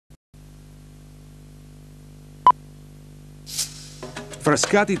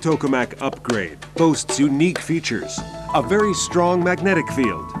Frascati Tokamak Upgrade boasts unique features, a very strong magnetic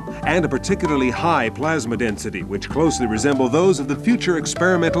field, and a particularly high plasma density which closely resemble those of the future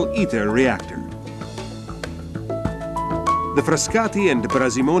experimental ITER reactor. The Frascati and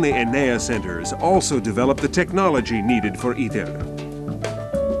Brasimone Enea centers also developed the technology needed for ITER.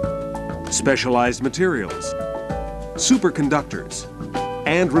 Specialized materials, superconductors,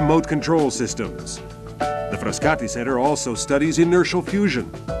 and remote control systems. The Frascati Center also studies inertial fusion.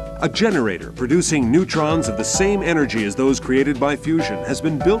 A generator producing neutrons of the same energy as those created by fusion has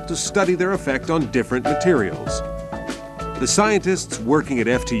been built to study their effect on different materials. The scientists working at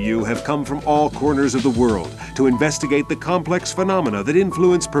FTU have come from all corners of the world to investigate the complex phenomena that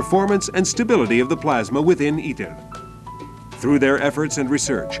influence performance and stability of the plasma within ITER. Through their efforts and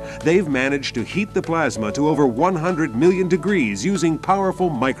research, they've managed to heat the plasma to over 100 million degrees using powerful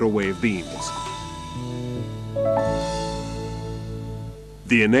microwave beams.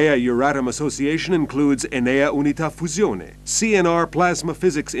 The Enea Euratom Association includes Enea Unità Fusione, CNR Plasma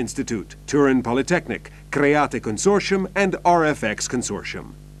Physics Institute, Turin Polytechnic, Create Consortium, and RFX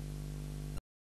Consortium.